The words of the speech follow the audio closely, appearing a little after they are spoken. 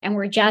and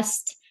we're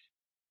just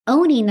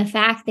owning the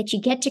fact that you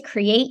get to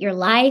create your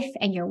life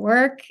and your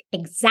work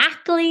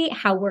exactly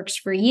how works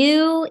for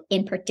you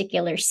in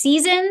particular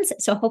seasons.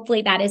 So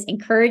hopefully that is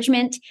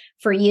encouragement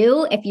for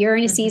you. If you're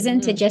in a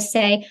season to just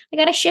say, I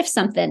got to shift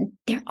something.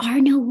 There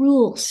are no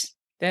rules.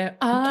 There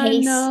are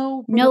no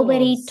rules.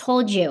 Nobody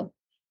told you.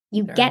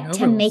 You There get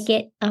to make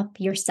it up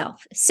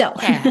yourself. So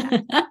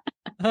we're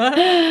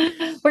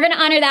going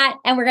to honor that,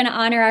 and we're going to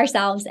honor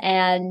ourselves.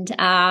 And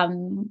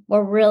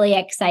we're really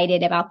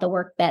excited about the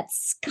work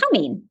that's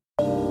coming.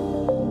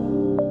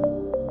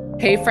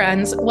 Hey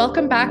friends,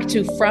 welcome back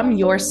to From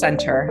Your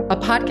Center, a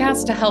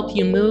podcast to help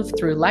you move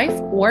through life,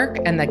 work,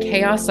 and the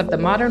chaos of the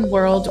modern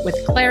world with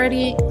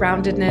clarity,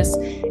 groundedness,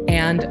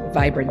 and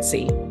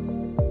vibrancy.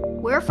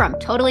 We're from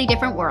totally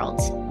different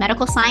worlds,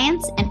 medical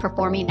science and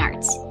performing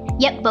arts,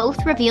 yet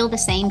both reveal the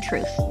same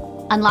truth.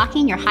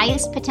 Unlocking your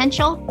highest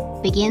potential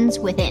begins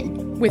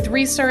within. With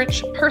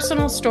research,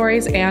 personal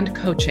stories, and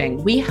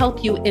coaching, we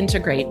help you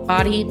integrate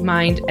body,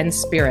 mind, and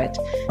spirit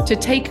to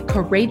take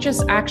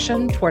courageous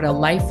action toward a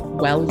life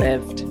well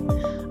lived.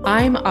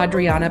 I'm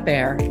Adriana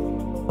Baer.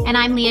 And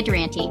I'm Leah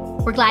Durante.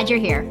 We're glad you're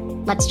here.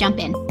 Let's jump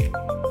in.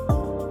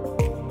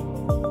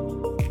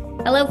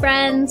 Hello,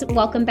 friends.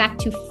 Welcome back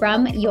to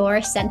From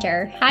Your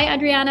Center. Hi,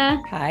 Adriana.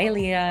 Hi,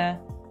 Leah.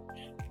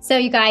 So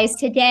you guys,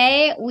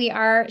 today we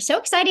are so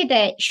excited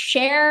to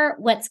share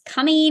what's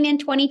coming in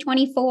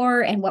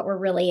 2024 and what we're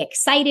really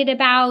excited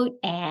about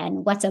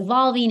and what's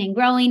evolving and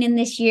growing in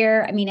this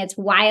year. I mean, it's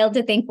wild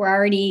to think we're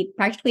already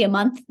practically a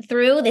month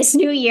through this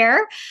new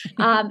year.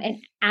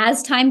 And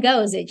as time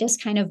goes, it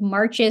just kind of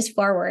marches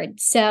forward.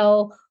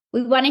 So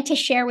we wanted to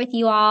share with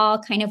you all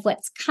kind of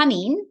what's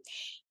coming.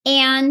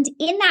 And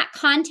in that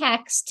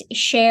context,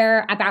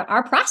 share about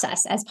our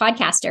process as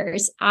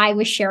podcasters. I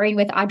was sharing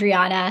with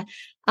Adriana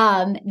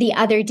the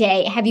other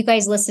day. Have you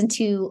guys listened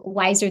to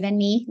Wiser Than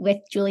Me with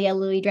Julia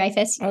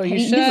Louis-Dreyfus? Oh, you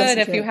should.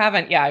 If you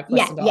haven't, I've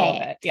listened to all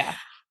of it. Yeah.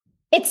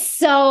 It's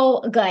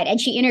so good. And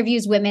she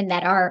interviews women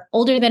that are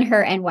older than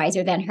her and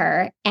wiser than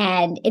her.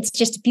 And it's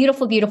just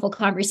beautiful, beautiful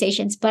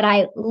conversations. But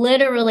I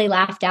literally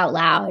laughed out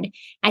loud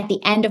at the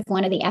end of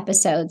one of the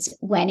episodes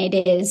when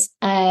it is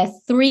a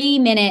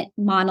 3-minute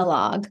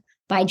monologue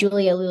by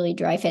Julia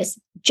Louis-Dreyfus,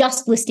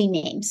 just listing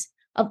names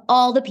of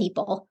all the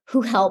people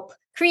who help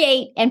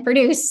create and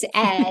produce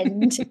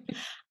and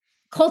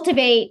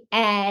cultivate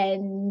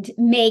and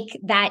make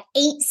that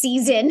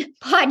 8-season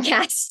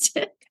podcast.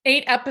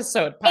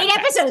 8-episode podcast. 8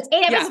 episodes.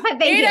 8 episodes.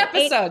 Yeah. 8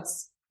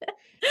 episodes.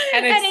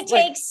 And it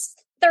takes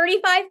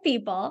 35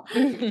 people.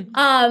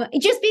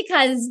 Just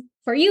because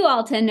for you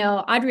all to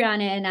know,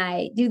 Adriana and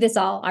I do this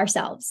all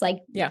ourselves.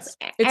 Yes,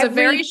 it's a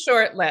very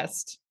short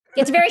list.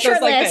 It's a very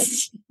short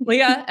list.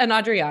 Leah and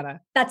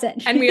Adriana. That's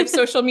it. And we have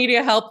social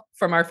media help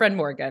from our friend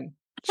Morgan.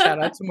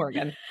 Shout out to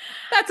Morgan.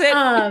 That's it.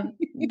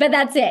 But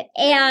that's it.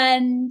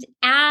 And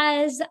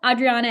as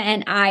Adriana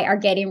and I are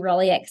getting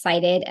really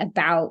excited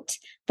about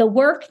the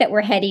work that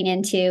we're heading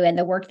into and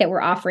the work that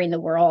we're offering the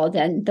world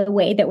and the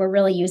way that we're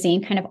really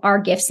using kind of our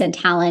gifts and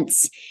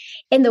talents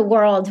in the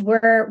world,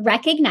 we're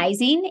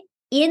recognizing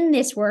in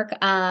this work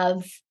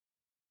of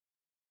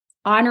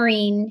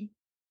honoring,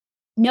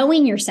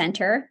 knowing your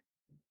center,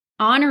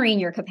 honoring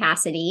your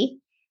capacity,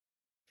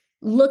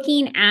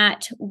 looking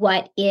at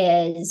what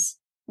is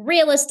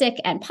realistic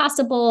and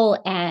possible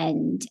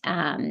and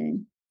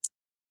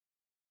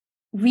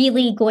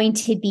really going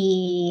to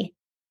be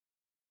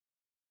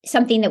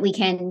something that we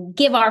can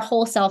give our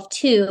whole self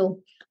to.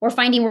 We're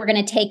finding we're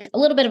going to take a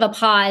little bit of a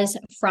pause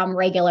from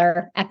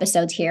regular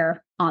episodes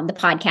here on the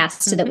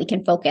podcast so that we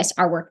can focus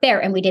our work there.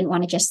 And we didn't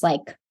want to just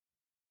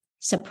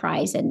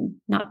surprise and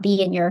not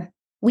be in your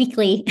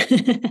weekly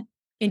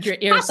in your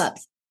ears,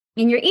 pop-ups,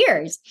 in your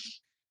ears.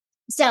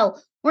 So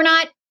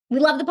we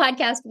love the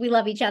podcast. We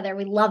love each other.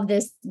 We love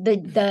this, we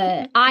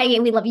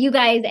love you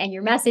guys and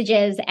your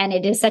messages. And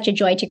it is such a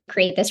joy to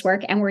create this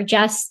work. And we're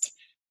just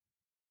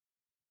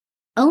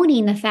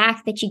owning the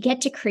fact that you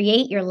get to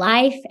create your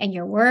life and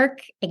your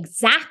work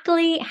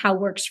exactly how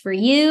works for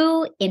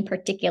you in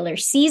particular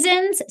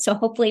seasons. So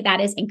hopefully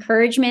that is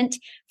encouragement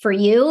for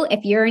you.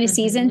 If you're in a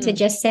season to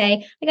just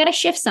say, I got to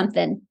shift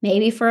something,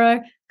 maybe for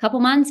a couple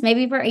months,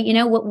 maybe for,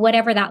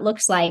 whatever that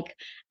looks like.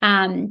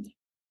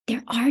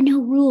 There are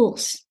no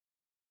rules.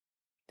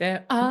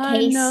 There are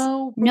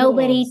no rules.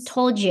 Nobody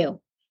told you.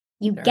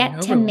 You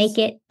get to make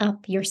it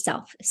up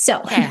yourself.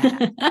 So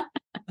we're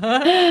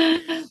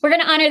going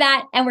to honor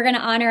that, and we're going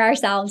to honor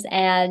ourselves.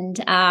 And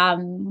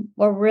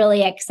we're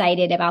really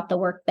excited about the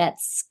work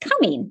that's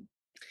coming.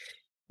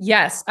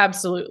 Yes,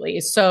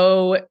 absolutely.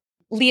 So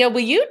Leah,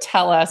 will you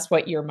tell us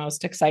what you're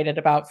most excited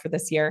about for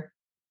this year?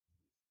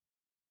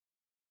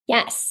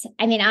 Yes.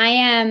 I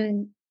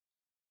mean,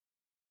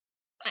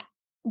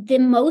 the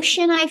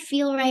emotion I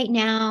feel right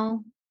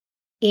now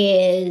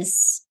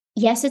is,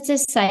 yes, it's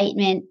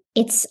excitement.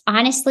 It's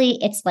honestly,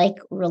 it's like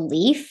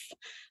relief.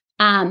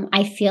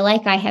 I feel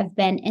like I have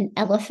been an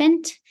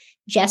elephant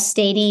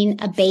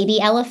gestating a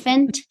baby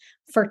elephant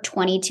for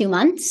 22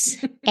 months.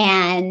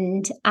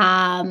 And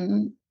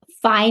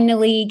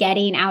finally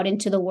getting out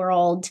into the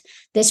world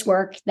this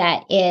work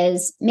that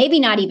is maybe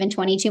not even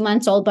 22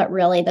 months old, but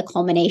really the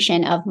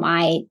culmination of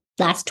my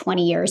last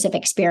 20 years of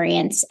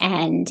experience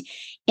and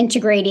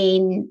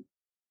integrating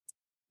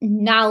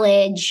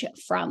knowledge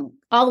from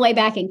all the way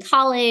back in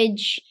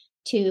college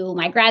to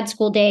my grad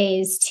school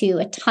days to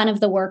a ton of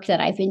the work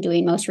that I've been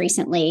doing most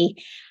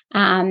recently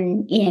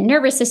in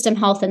nervous system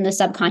health and the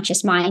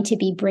subconscious mind, to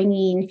be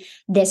bringing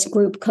this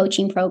group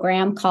coaching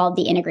program called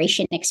the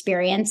Integration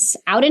Experience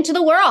out into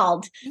the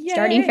world. Yay.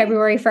 Starting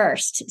February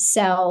 1st.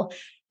 So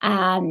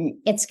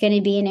it's going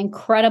to be an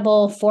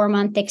incredible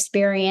 4-month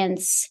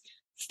experience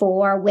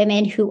for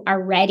women who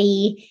are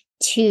ready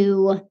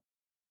to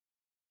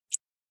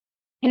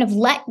kind of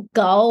let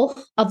go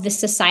of the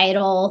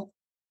societal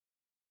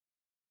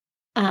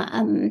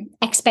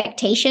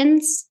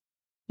expectations.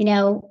 You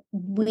know,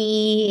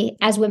 we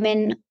as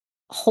women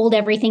hold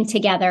everything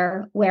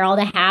together, wear all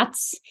the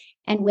hats.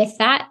 And with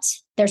that,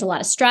 there's a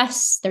lot of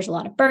stress, there's a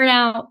lot of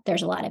burnout,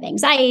 there's a lot of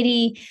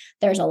anxiety,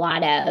 there's a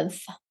lot of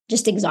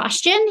just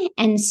exhaustion.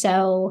 And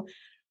so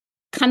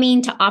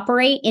coming to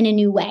operate in a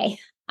new way,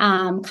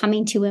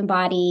 coming to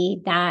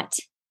embody that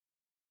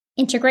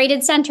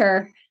integrated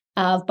center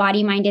of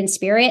body, mind, and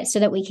spirit so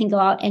that we can go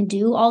out and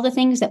do all the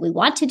things that we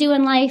want to do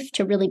in life,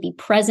 to really be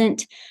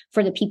present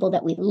for the people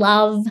that we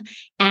love,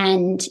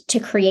 and to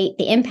create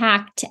the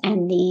impact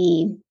and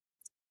the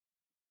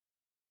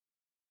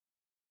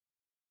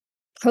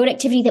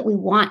productivity that we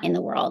want in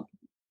the world.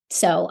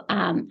 So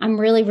I'm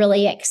really,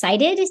 really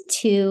excited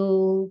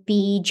to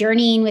be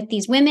journeying with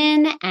these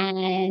women,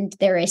 and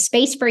there is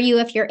space for you.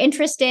 If you're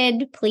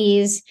interested,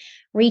 please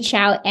reach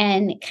out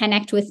and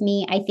connect with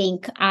me. I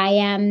think I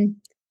am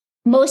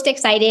most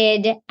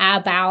excited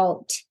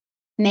about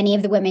many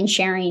of the women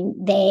sharing.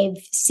 They've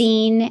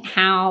seen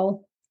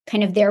how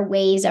kind of their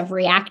ways of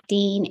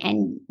reacting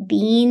and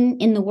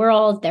being in the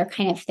world, their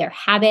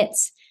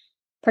habits,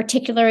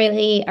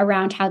 particularly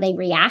around how they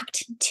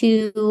react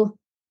to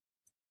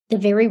the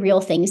very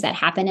real things that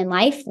happen in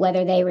life,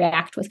 whether they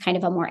react with kind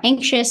of a more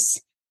anxious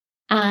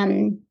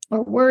or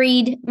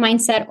worried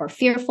mindset, or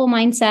fearful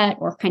mindset,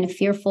 or kind of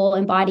fearful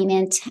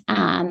embodiment,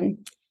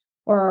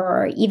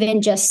 or even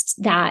just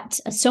that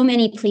so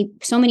many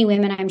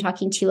women I'm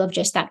talking to of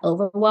just that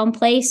overwhelmed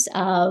place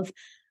of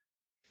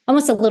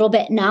almost a little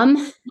bit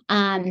numb,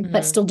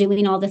 but still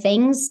doing all the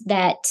things,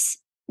 that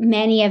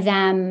many of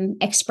them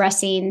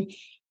expressing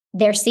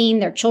they're seeing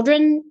their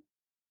children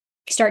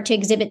start to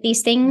exhibit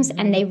these things,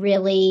 and they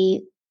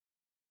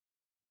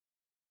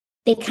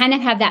kind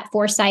of have that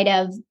foresight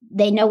of,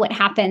 they know what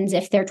happens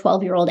if their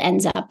 12-year-old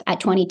ends up at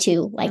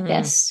 22 like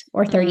this,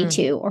 or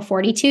 32 or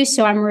 42.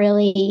 So I'm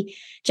really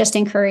just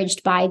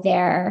encouraged by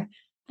their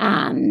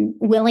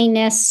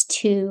willingness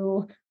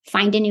to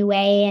find a new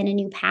way and a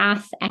new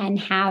path, and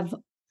have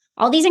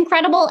all these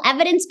incredible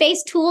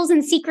evidence-based tools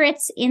and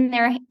secrets in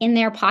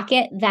their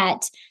pocket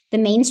that the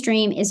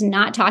mainstream is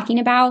not talking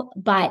about,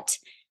 but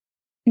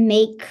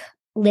make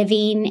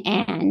living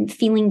and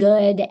feeling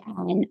good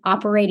and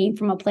operating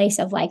from a place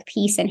of like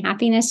peace and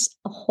happiness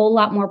a whole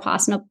lot more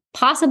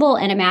possible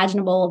and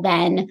imaginable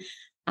than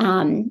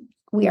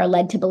we are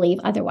led to believe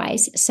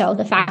otherwise. So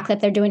the fact that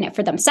they're doing it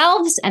for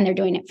themselves and they're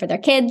doing it for their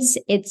kids,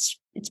 it's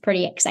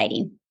pretty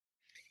exciting.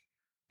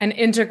 And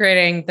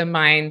integrating the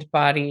mind,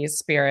 body,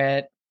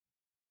 spirit,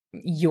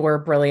 your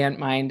brilliant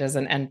mind as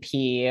an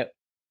NP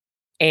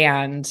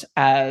and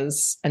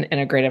as an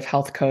integrative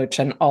health coach,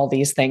 and all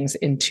these things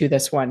into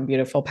this one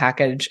beautiful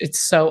package. It's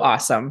so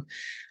awesome.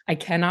 I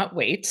cannot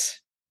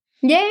wait.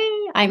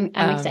 Yay. I'm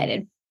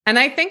excited. And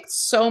I think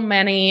so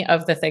many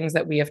of the things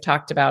that we have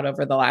talked about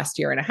over the last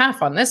year and a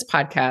half on this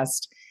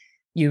podcast,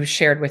 you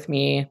shared with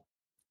me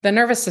the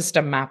nervous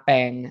system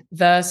mapping,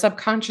 the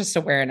subconscious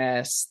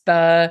awareness,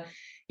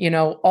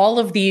 all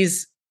of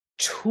these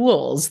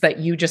tools that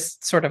you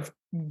just sort of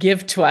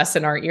give to us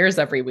in our ears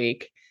every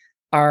week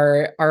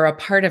are a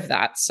part of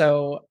that.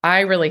 So I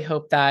really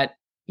hope that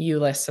you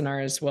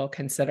listeners will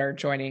consider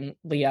joining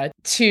Leah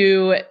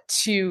to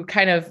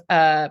kind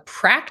of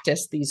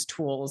practice these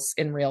tools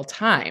in real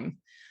time.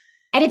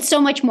 And it's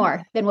so much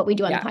more than what we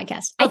do on the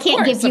podcast. I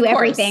can't give you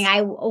everything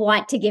I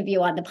want to give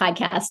you on the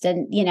podcast.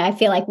 And, I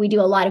feel like we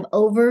do a lot of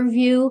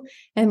overview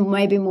and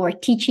maybe more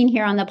teaching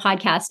here on the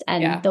podcast.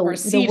 And the work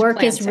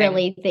planting is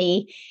really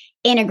the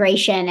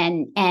integration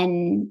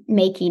and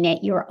making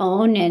it your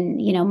own. And,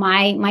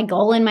 my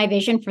goal and my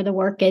vision for the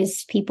work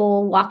is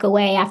people walk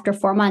away after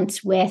 4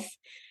 months with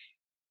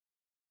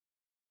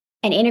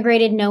an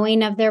integrated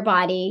knowing of their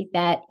body,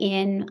 that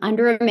in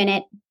under a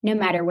minute, no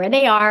matter where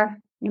they are,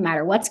 no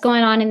matter what's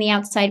going on in the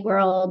outside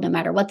world, no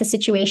matter what the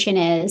situation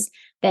is,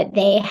 that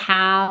they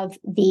have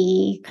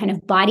the kind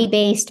of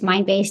body-based,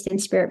 mind-based, and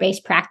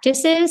spirit-based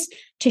practices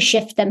to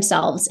shift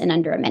themselves in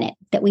under a minute,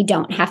 that we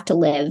don't have to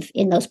live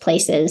in those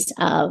places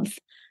of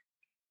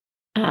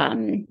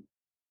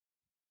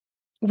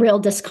real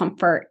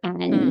discomfort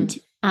and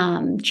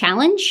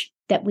challenge,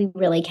 that we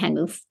really can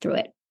move through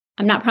it.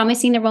 I'm not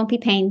promising there won't be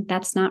pain.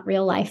 That's not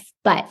real life,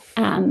 but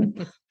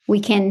we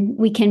can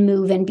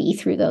move and be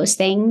through those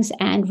things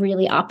and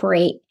really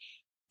operate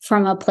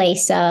from a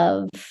place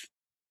of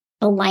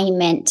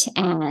alignment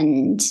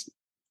and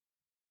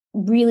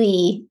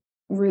really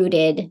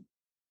rooted,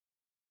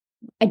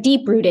 a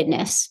deep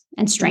rootedness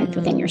and strength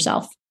within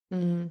yourself.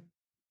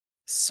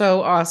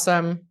 So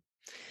awesome.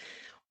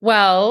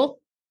 Well,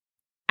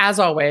 as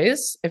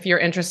always, if you're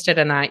interested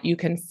in that, you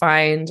can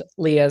find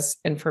Leah's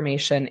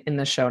information in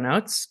the show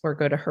notes or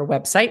go to her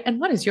website. And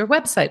what is your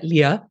website,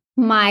 Leah?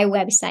 My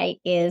website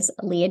is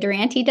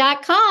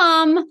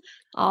leahdurante.com.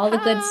 All the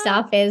good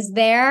stuff is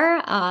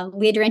there.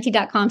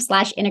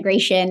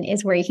 leahdurante.com/integration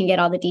is where you can get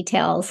all the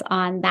details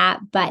on that.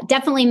 But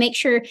definitely make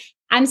sure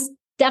I'm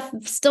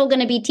still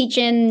going to be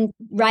teaching,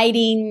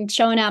 writing,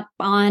 showing up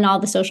on all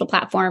the social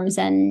platforms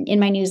and in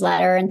my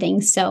newsletter and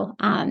things. So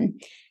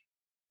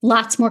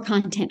lots more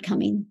content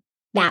coming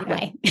that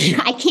way.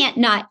 I can't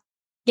not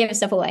give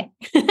stuff away.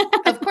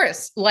 Of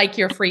course, like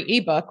your free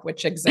ebook,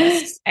 which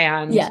exists.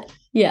 And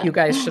you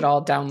guys should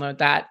all download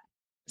that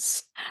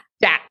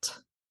stat.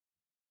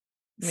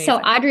 Amazing.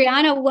 So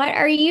Adriana, what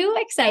are you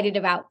excited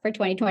about for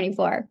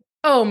 2024?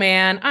 Oh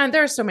man,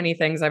 there are so many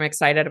things I'm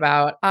excited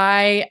about.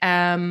 I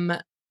am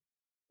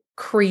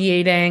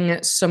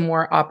creating some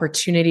more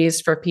opportunities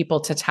for people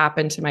to tap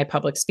into my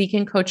public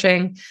speaking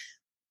coaching,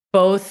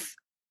 both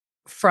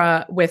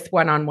with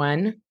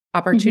one-on-one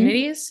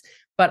opportunities,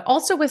 but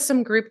also with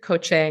some group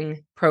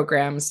coaching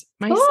programs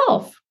myself.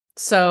 Cool.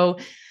 So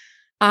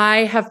I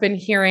have been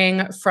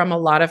hearing from a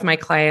lot of my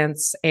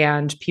clients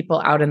and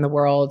people out in the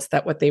world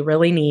that what they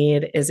really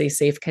need is a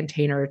safe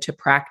container to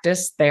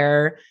practice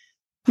their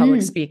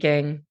public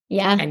speaking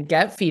and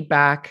get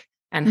feedback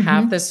and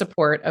have the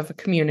support of a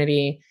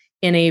community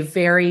in a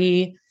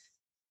very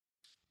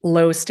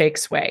low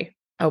stakes way,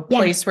 a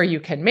place where you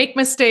can make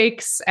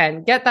mistakes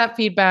and get that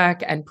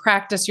feedback and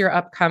practice your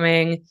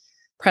upcoming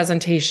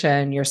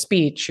presentation, your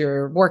speech,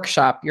 your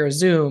workshop, your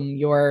Zoom,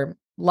 your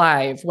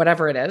live,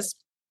 whatever it is.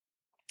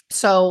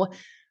 So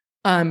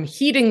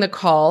heeding the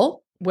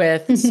call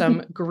with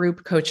some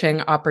group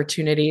coaching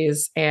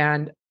opportunities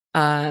and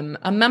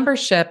a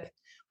membership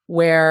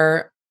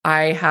where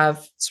I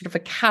have sort of a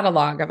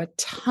catalog of a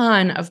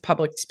ton of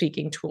public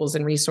speaking tools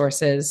and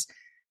resources,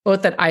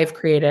 both that I've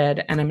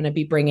created, and I'm going to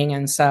be bringing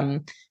in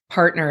some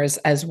partners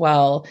as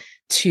well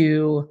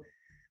to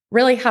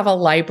really have a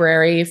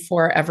library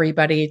for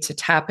everybody to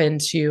tap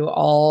into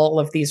all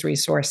of these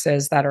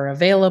resources that are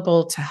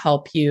available to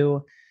help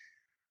you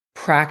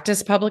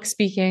practice public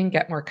speaking,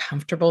 get more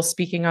comfortable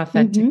speaking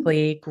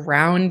authentically,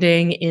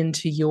 grounding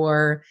into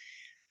your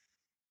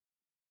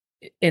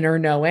inner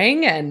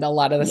knowing and a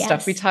lot of the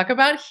stuff we talk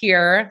about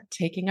here,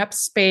 taking up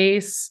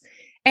space,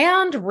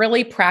 and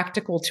really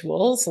practical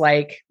tools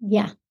like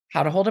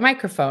how to hold a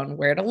microphone,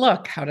 where to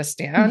look, how to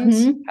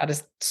stand, how to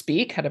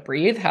speak, how to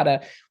breathe, how to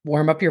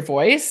warm up your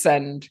voice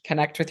and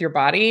connect with your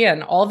body,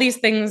 and all these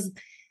things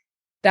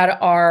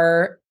that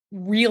are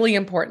really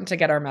important to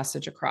get our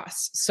message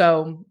across.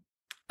 So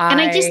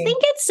I just think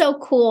it's so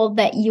cool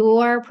that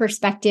your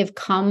perspective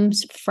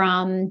comes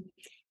from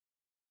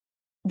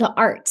the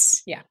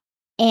arts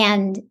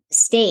and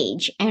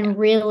stage and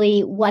really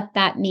what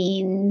that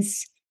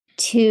means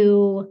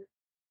to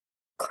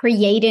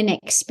create an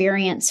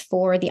experience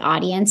for the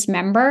audience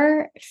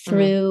member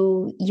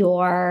through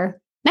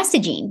your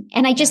messaging.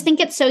 And I just think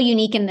it's so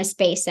unique in this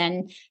space.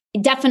 And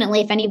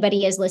definitely, if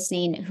anybody is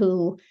listening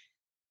who,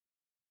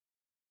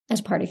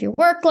 as part of your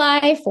work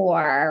life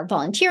or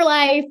volunteer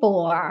life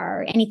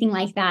or anything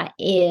like that,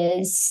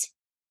 is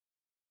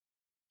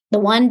the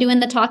one doing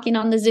the talking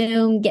on the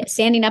Zoom,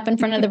 standing up in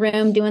front of the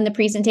room, doing the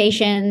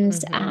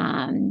presentations,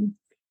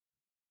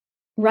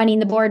 running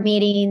the board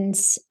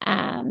meetings.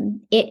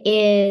 It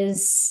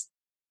is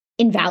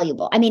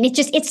invaluable. I mean,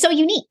 it's so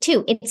unique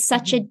too. It's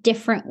such a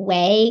different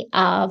way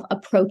of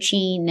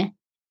approaching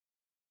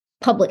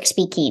public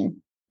speaking.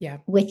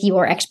 With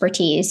your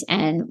expertise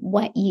and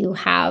what you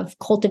have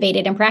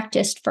cultivated and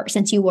practiced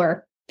since you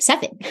were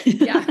 7.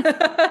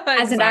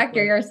 As an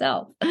actor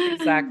yourself.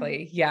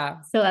 Exactly. Yeah.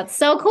 So that's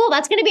so cool.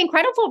 That's going to be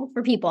incredible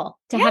for people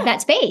to have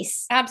that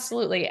space.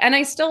 Absolutely. And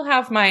I still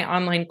have my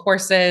online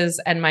courses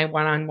and my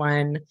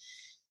one-on-one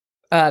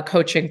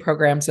coaching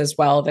programs as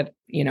well that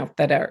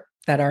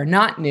are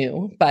not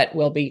new, but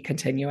will be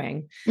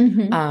continuing.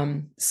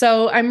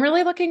 So I'm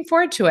really looking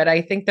forward to it.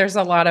 I think there's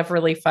a lot of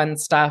really fun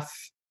stuff,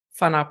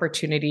 fun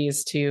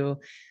opportunities to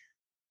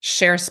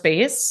share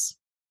space,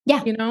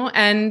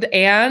 and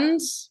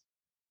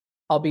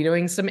I'll be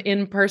doing some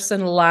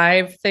in-person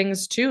live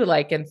things too,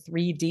 like in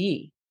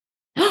 3D.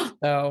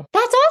 So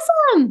that's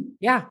awesome.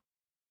 Yeah.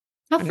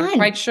 How I'm fun. not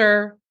quite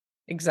sure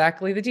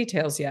exactly the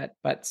details yet,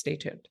 but stay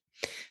tuned.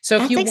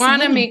 So if you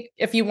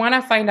want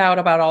to find out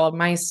about all of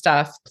my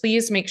stuff,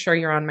 please make sure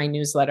you're on my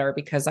newsletter,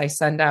 because I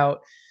send out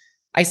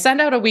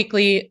a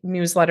weekly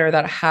newsletter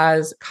that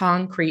has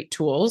concrete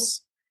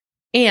tools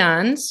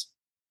and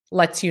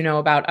lets you know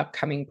about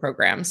upcoming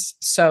programs.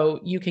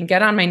 So you can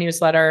get on my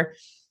newsletter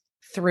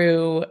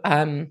through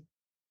my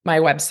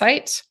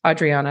website,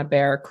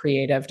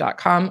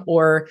 adrianabaercreative.com,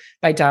 or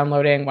by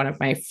downloading one of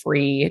my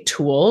free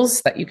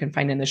tools that you can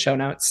find in the show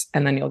notes.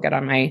 And then you'll get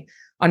on my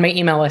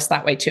email list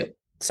that way too.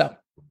 So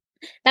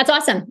That's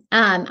awesome.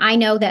 I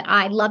know that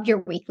I love your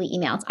weekly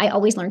emails. I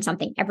always learn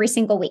something every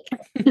single week.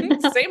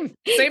 Same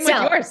with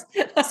yours.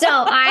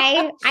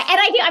 I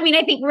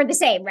think we're the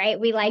same, right?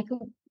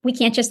 We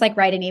can't just like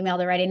write an email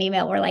to write an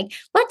email. We're like,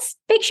 let's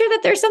make sure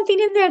that there's something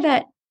in there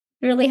that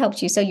really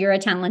helps you. So you're a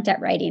talent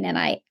at writing. And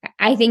I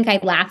think I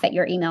laugh at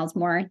your emails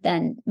more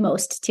than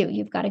most too.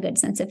 You've got a good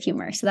sense of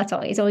humor. So that's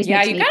always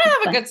yeah, you gotta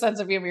have a good sense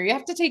of humor. You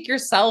have to take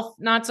yourself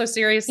not so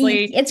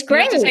seriously. It's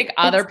great. You have to take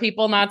other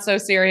people not so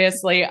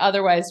seriously.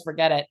 Otherwise,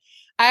 forget it.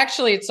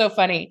 It's so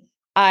funny.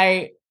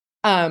 One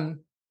of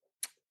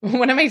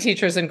my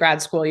teachers in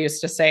grad school used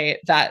to say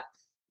that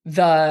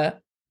the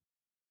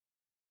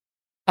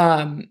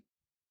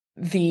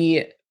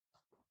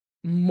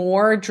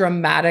more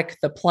dramatic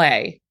the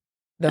play,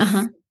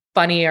 the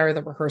funnier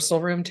the rehearsal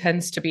room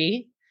tends to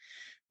be,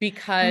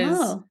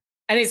 because,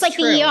 and it's like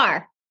true. the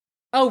ER.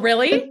 Oh,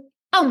 really?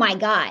 Oh my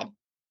God.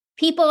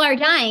 People are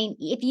dying.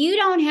 If you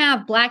don't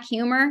have Black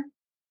humor,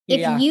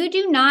 if you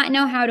do not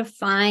know how to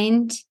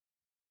find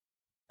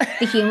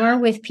the humor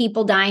with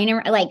people dying,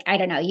 like, I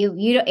don't know,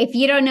 if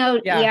you don't know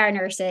ER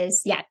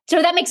nurses. Yeah.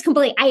 So that makes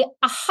I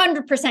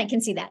 100%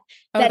 can see that.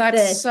 Oh,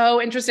 that's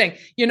so interesting.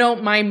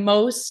 My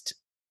most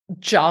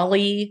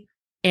jolly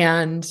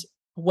and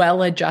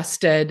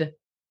well-adjusted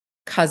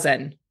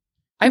cousin.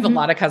 I have a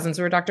lot of cousins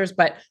who are doctors,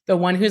 but the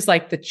one who's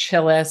like the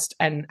chillest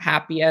and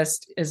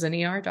happiest is an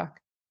ER doc.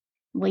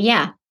 Well,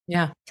 yeah.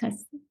 Yeah.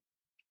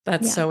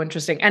 That's so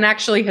interesting. And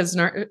actually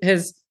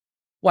his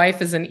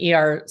wife is an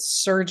ER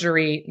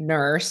surgery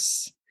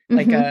nurse,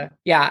 and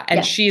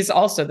she's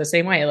also the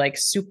same way, like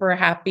super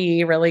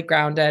happy, really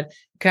grounded.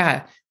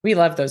 God, we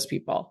love those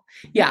people.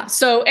 Yeah.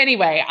 So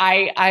anyway,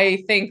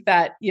 I think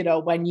that,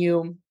 when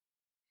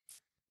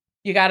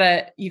you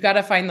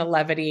gotta find the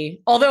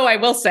levity. Although I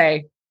will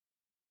say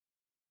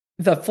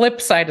the flip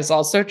side is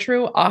also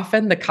true.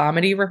 Often the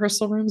comedy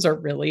rehearsal rooms are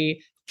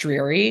really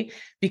dreary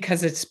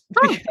because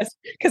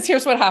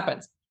here's what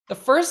happens. The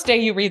first day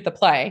you read the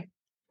play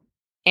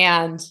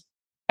and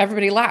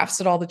everybody laughs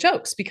at all the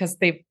jokes because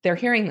they're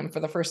hearing them for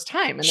the first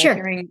time, and they're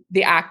hearing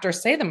the actor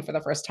say them for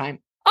the first time.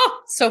 Oh,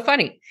 so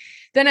funny.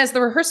 Then as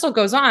the rehearsal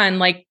goes on,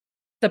 like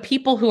the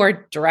people who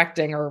are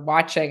directing or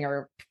watching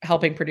or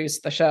helping produce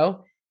the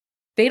show,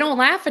 they don't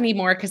laugh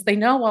anymore because they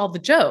know all the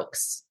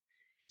jokes.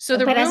 So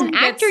as an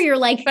actor, you're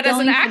like, but as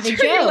an actor,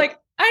 you're like,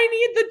 I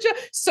need the joke.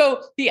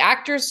 So the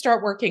actors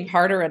start working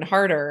harder and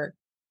harder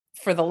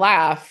for the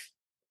laugh.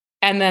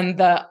 And then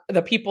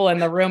the people in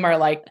the room are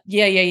like,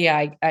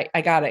 yeah,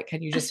 I got it.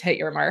 Can you just hit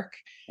your mark?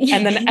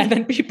 And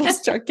then people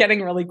start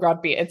getting really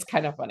grumpy. It's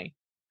kind of funny.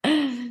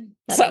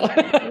 So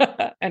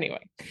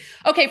anyway,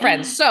 okay,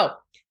 friends. So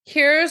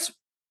here's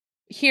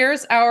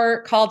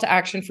our call to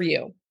action for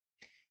you.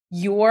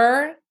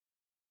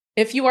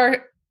 If you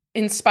are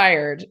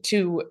inspired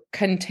to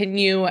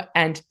continue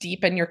and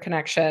deepen your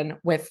connection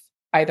with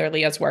either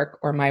Leah's work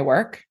or my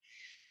work,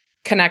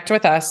 connect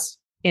with us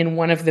in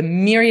one of the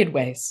myriad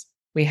ways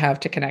we have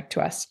to connect to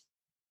us.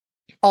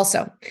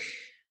 Also,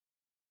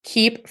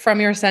 keep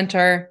From Your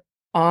Center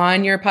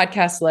on your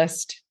podcast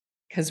list,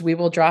 because we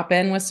will drop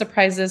in with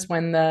surprises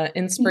when the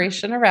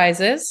inspiration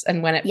arises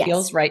and when it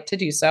feels right to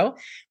do so.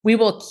 We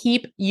will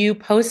keep you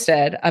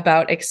posted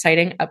about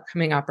exciting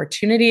upcoming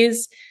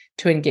opportunities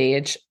to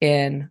engage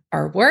in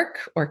our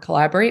work or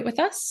collaborate with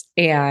us.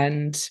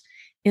 And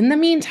in the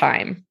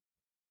meantime,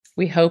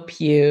 we hope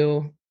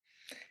you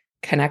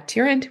connect to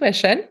your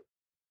intuition.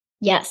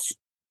 Yes.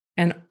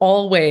 And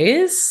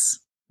always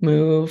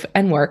move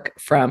and work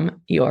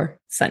from your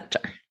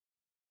center.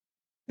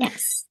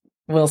 Yes.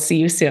 We'll see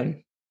you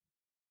soon.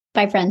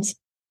 Bye, friends.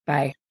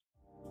 Bye.